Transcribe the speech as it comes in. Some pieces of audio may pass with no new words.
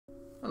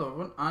Hello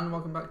everyone, and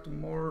welcome back to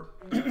more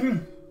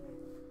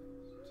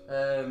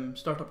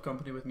startup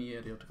company with me,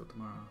 Idiocracy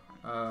tomorrow.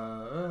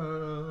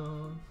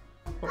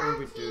 What are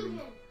we doing?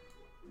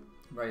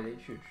 Right,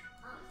 shush.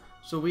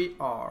 So we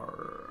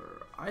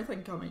are. I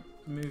think I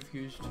might move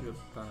you to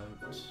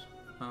about.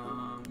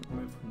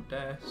 Remove from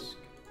desk,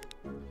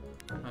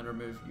 and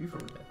remove you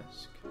from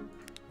desk.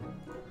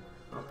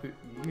 I'll put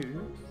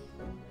you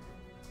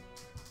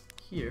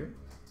here.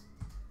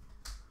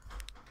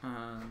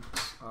 And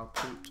I'll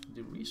put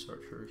the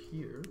researcher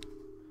here,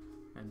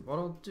 and what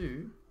I'll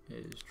do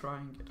is try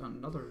and get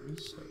another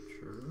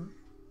researcher.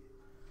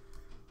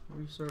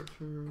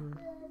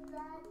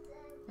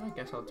 I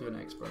guess I'll do an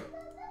expert.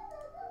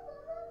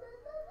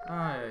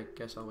 I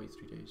guess I'll wait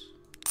 3 days.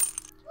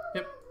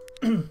 Yep.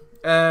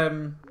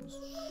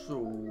 So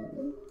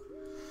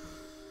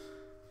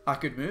I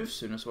could move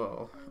soon as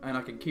well, and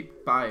I can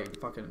keep buying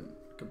fucking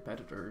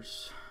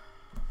competitors.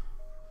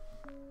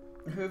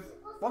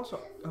 What's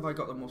up? Have I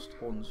got the most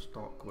on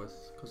stock with?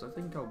 Because I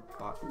think I'll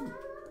buy.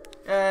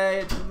 Hey,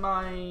 it's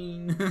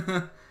mine!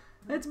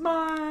 It's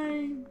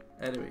mine!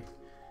 Anyway.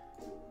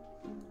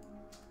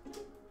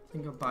 I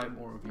think I'll buy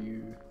more of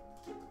you.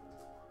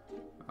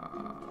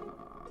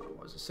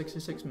 What is it?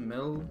 66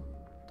 mil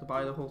to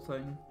buy the whole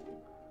thing?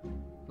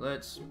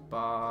 Let's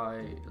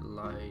buy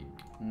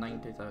like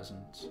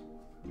 90,000.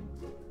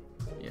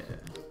 Yeah.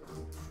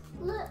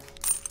 Look!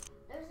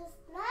 There's a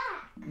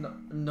snack!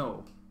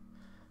 No.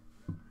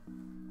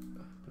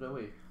 Put it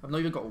away. I've not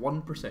even got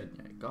 1%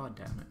 yet. God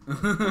damn it.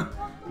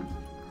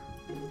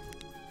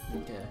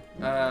 Okay.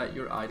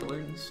 You're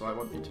idling, so I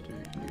want you to do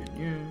you and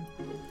you.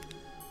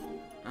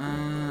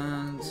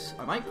 And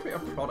I might create a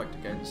product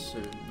again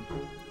soon.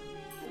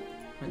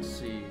 Let's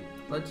see.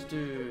 Let's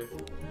do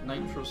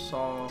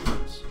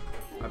Nitrosoft.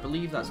 I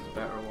believe that's the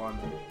better one.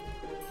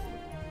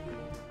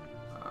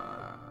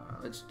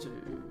 Let's do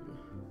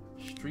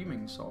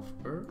streaming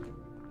software.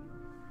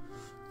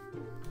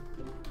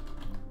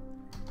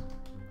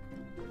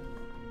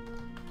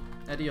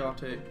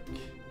 Idiotic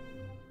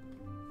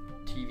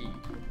TV.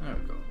 There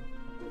we go.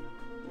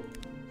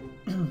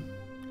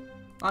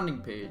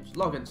 Landing page,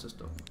 login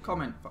system,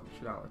 comment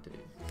functionality.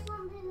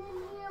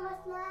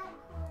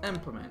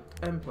 Implement,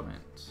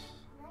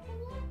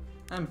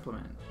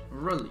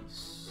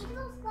 release.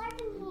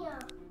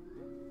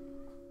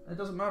 It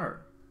doesn't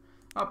matter.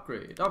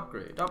 Upgrade.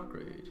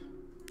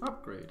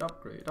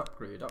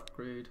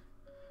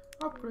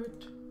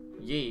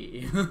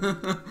 Yay.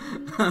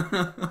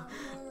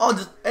 Oh,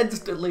 just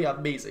instantly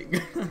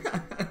amazing.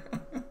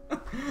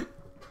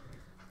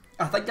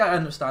 I think I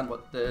understand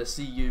what the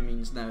CU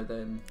means now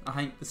then. I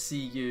think the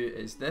CU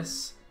is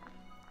this.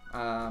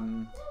 How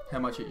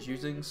much it's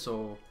using,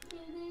 so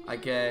I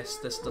guess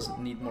this doesn't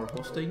need more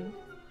hosting.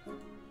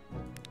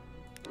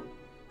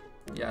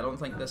 Yeah, I don't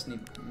think this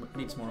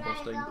needs more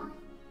hosting.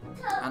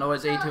 I know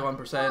it's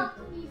 81%,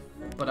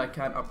 but I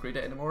can't upgrade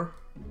it anymore.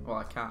 Well,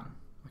 I can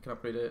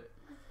upgrade it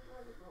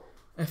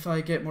if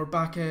I get more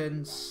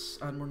backends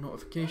and more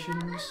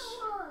notifications,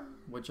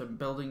 which I'm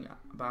building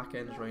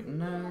backends right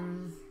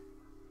now.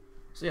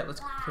 So yeah,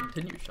 let's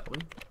continue, shall we?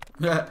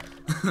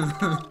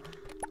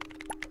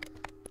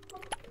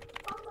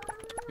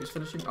 Who's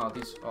finishing? Oh,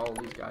 all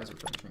these guys are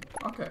finishing.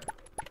 Okay,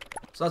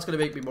 so that's gonna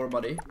make me more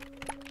money,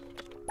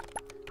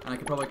 and I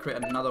can probably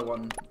create another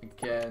one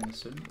again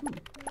soon. Ooh.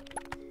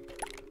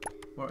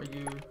 What are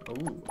you?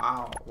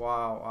 Oh,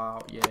 wow,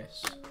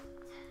 yes.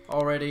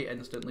 Already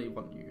instantly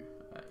want you.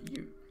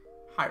 You.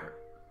 Higher.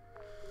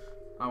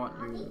 I want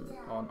you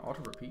on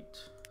auto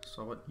repeat.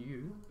 So I want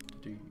you to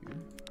do you.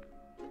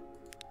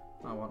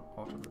 I want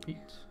auto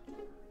repeat.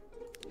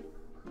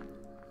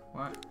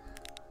 What?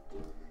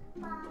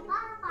 I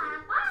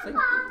think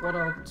what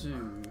I'll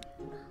do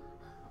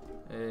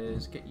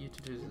is get you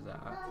to do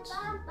that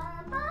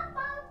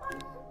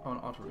on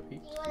auto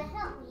repeat. You wanna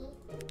help me?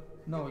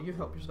 No, you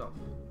help yourself.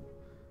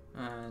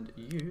 And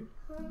you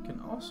can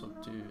also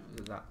do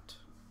that.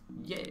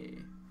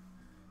 Yay!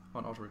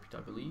 On auto repeat,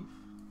 I believe.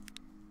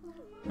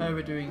 How are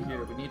we doing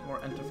here? We need more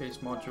interface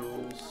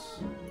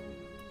modules,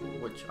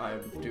 which I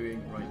am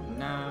doing right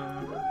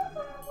now.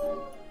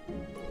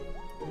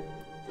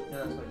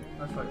 Yeah,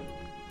 that's right.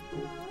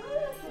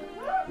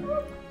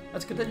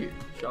 Let's continue,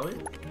 shall we?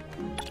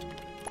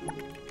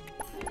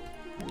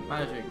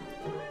 Managing.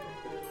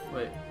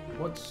 Wait,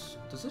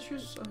 does this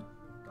use?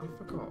 I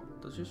forgot.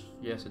 Does this?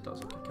 Yes, it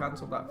does. Okay,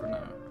 cancel that for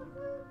now.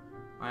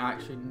 I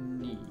actually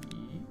need.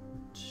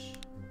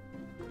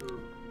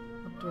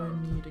 What do I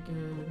need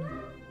again?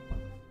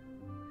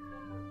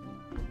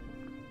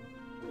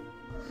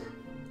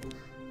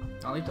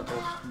 I'll need to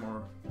host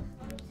more.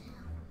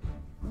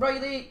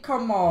 Riley,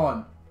 come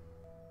on!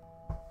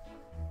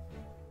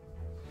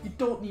 You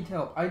don't need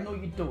help. I know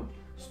you don't.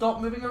 Stop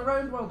moving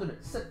around while doing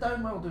it. Sit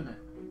down while doing it.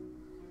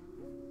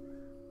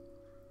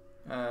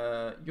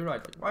 You're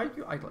idling. Why are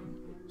you idling?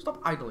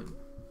 Stop idling.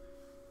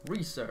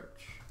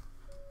 Research.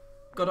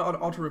 Got it on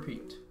auto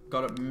repeat.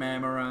 Got it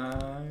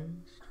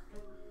memorized.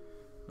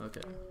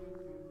 Okay.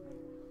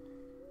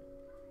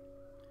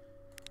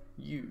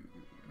 You.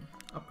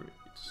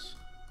 Upgrades.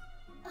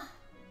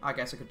 I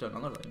guess I could do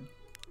another line.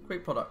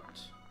 Great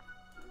product.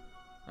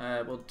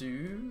 We'll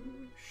do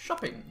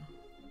shopping.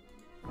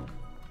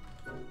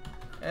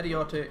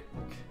 Idiotic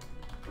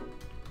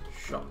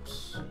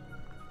shops.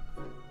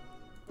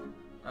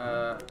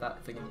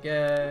 That thing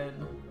again.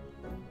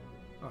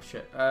 Oh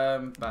shit.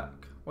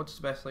 Back. What's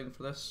the best thing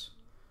for this?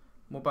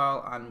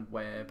 Mobile and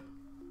web.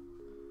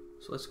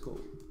 So let's go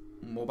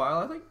mobile,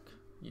 I think.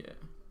 Yeah.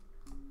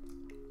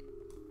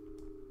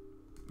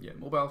 Yeah,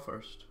 mobile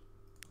first.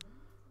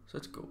 So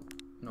let's go.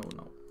 No.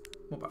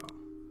 Mobile.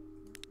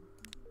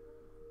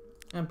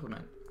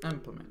 Implement.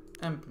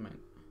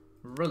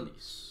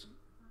 Release.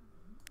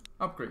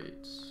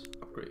 Upgrades.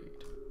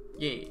 Upgrade.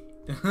 Yay.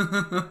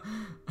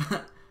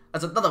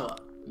 That's another one.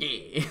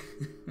 Yay.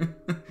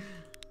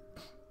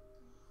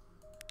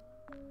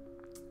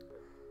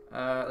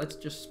 Let's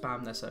just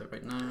spam this out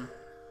right now.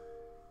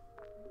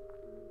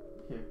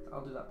 Here,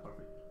 I'll do that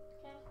perfect.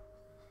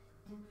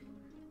 Okay.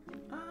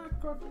 Ah,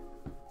 God.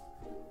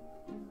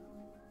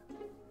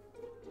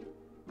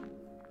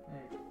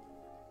 Hey.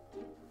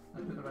 I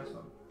put the rest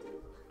on.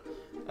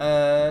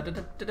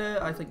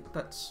 I think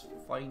that's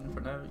fine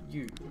for now.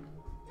 You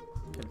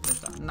can finish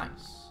that.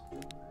 Nice.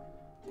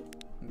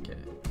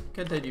 Okay.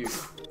 Continue.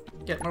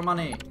 Get more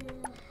money.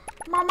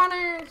 More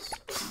monies!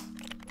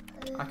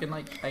 I can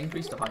like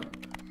increase the height.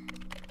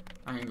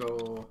 I can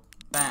go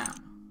bam.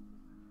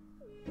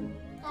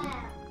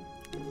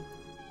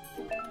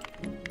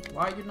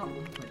 Why are you not?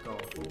 Oh my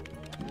god.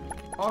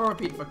 Auto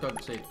repeat for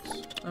God's sakes.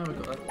 There we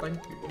go. Thank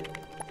you.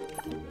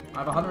 I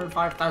have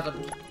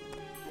 105,000.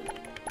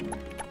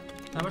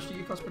 How much do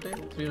you cost per day?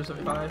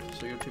 375.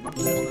 So you're too much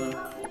just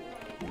now.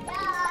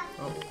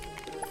 Oh.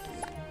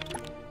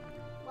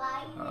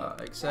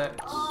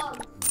 Accept.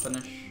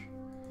 Finish.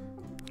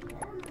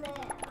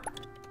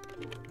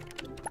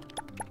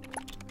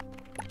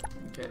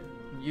 Okay.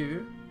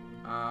 You.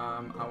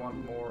 I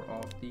want more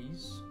of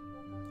these.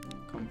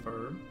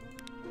 Confirm.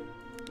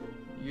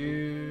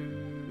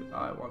 You.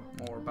 I want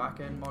more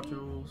backend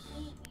modules.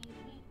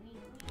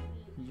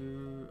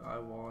 You. I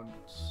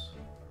want.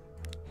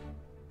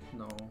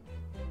 No.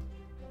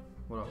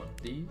 What about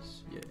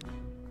these? Yeah.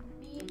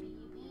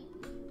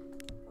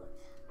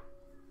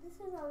 This is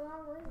a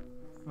long way.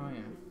 Oh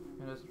yeah,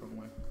 it is the wrong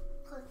way.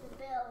 Because the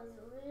bell is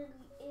really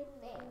in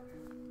there.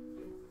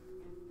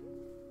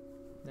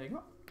 There you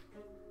go.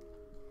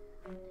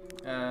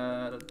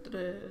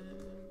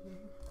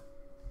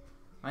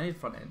 I need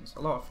front ends. A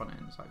lot of front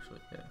ends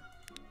actually, yeah.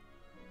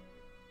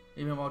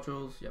 Email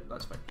modules, yep,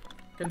 that's fine.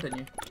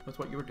 Continue with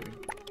what you were doing.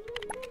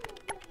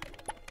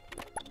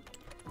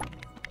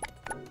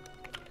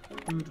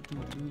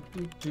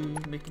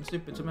 Making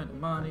stupid amount of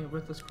money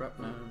with the scrap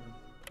now.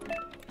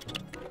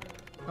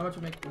 How much are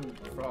you making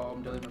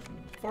from daily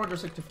missions?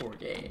 464,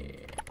 yeah,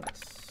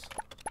 nice.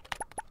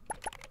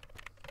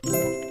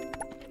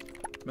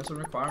 Missing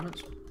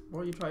requirements?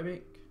 What are you trying to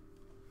make?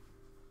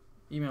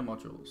 Email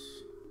modules.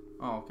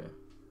 Oh, okay.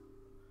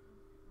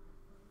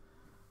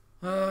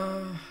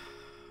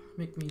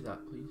 Make me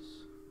that,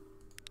 please.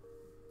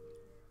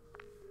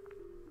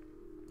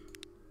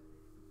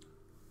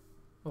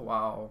 Oh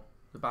wow,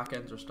 the back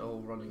ends are still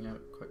running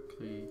out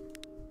quickly.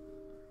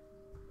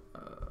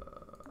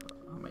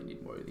 I might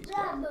need more of these guys.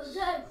 I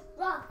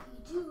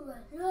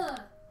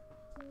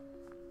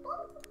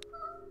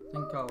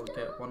think I'll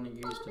get one of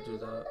you to do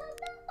that.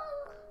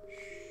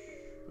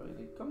 Shh,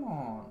 Riley, come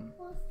on.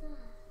 What's that?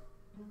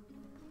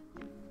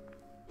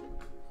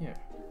 Here.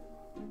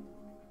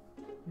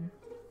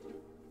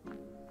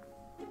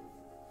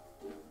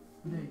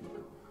 There you go.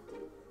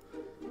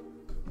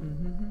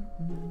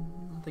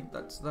 I think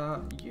that's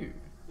that. You.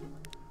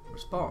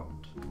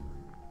 Respond.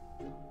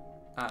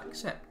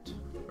 Accept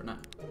for now.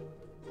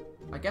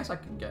 I guess I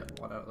can get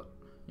one out of it.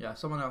 Yeah,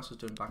 someone else is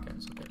doing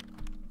backends. Okay.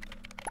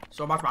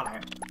 So much money.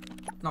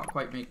 Not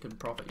quite making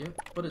profit yet,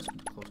 but it's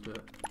close to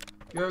it.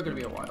 You're going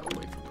to be a while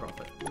away from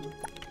profit.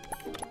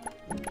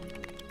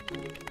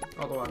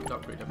 Although I could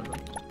upgrade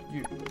everything.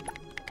 You.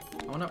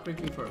 I want to upgrade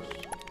you first.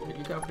 Did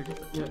you get upgraded?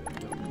 Yeah,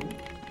 you go.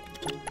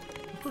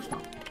 Of course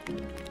not.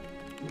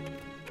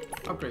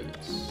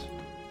 Upgrades.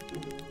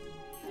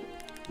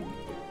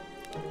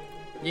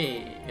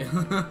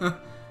 Yeah.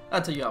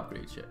 That's how you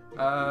upgrade shit.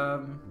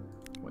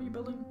 What are you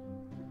building?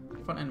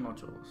 Front end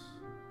modules.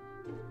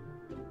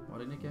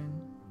 What in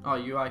again? Oh,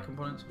 UI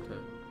components. Okay.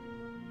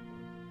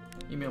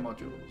 Email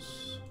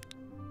modules.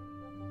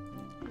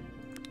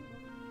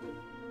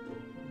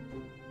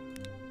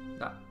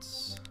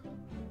 That's.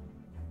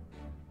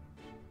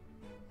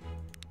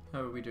 How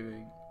are we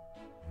doing?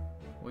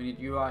 We need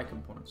UI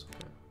components.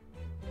 Okay.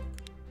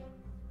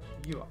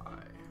 UI.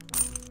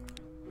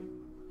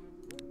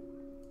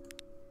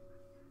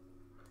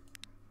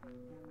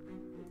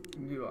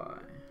 UI.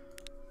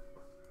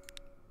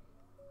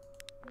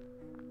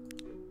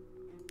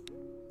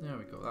 There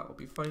we go, that will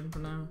be fine for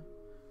now.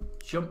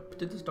 Jump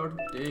to the start of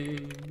the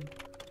day.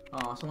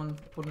 Ah, someone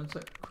put in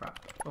sick. Crap.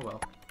 Oh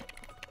well.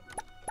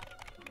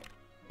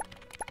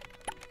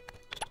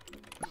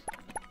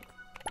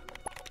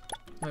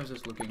 How's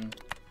this looking?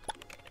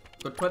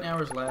 Got 20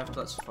 hours left,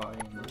 that's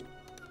fine.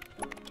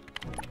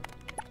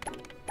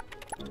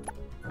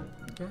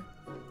 Okay.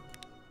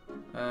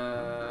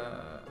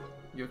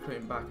 You're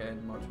creating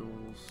back-end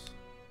modules.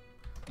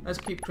 Let's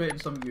keep creating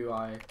some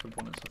UI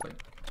components, I think,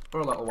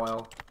 for a little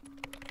while.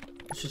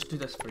 Let's just do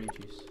this for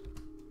ages.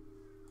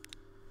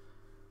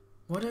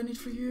 What do I need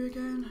for you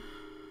again?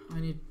 I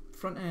need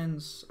front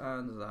ends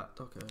and that.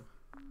 Okay.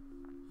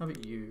 How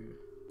about you?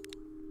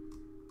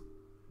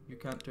 You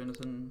can't do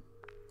anything.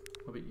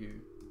 How about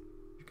you?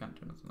 You can't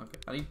do anything. Okay.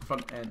 I need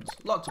front ends.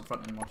 Lots of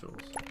front end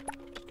modules.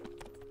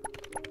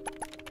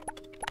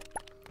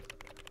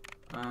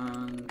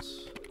 And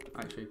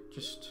actually,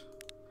 just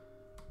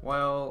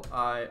while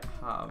I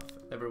have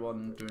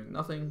everyone doing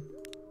nothing,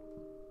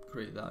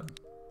 create them.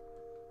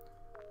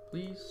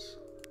 Please.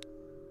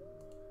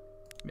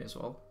 May as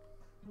well.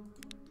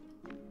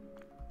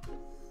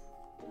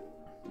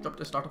 Drop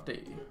the start of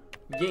day.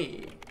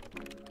 Yay!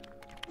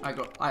 I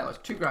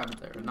lost 2 grand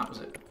there, and that was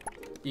it.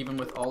 Even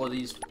with all of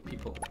these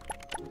people.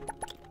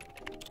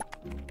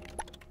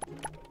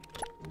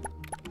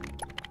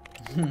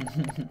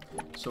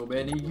 So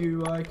many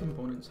UI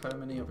components. How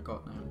many have I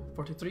got now?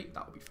 43?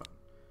 That'll be fun.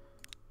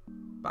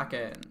 Back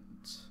end.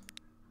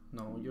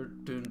 No, you're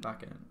doing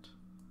back end.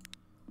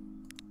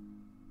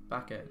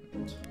 Back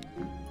end.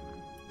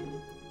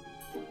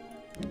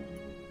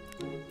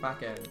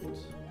 Back end.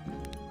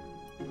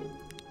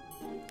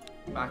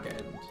 Back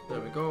end. There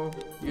we go.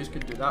 You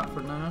can do that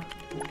for now.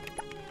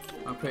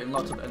 I'm creating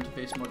lots of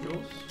interface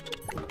modules.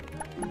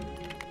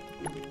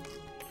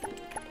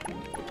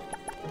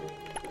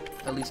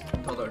 At least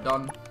until they're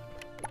done.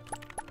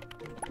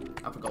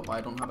 I forgot why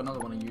I don't have another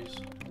one to use.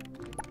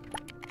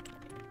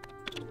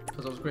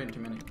 Because I was creating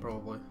too many,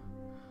 probably.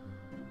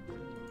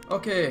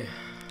 Okay.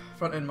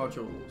 Front end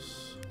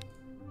modules.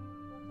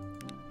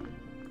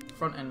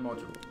 Front end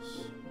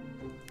modules.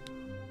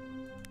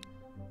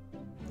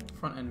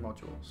 Front end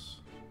modules.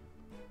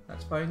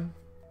 That's fine.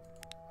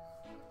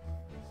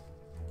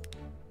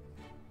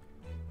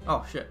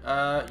 Oh shit.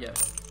 Yeah.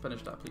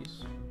 Finish that,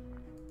 please.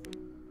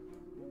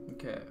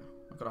 Okay.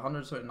 I've got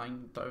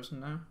 139,000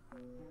 now.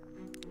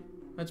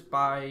 Let's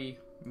buy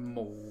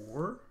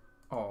more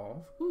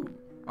of. Ooh.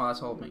 Oh,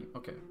 that's all me.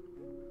 Okay.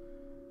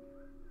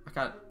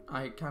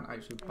 I can't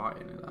actually buy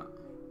any of that.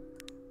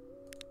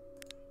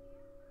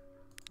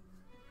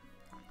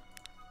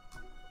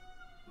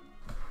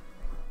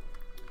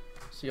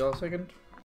 See y'all a second.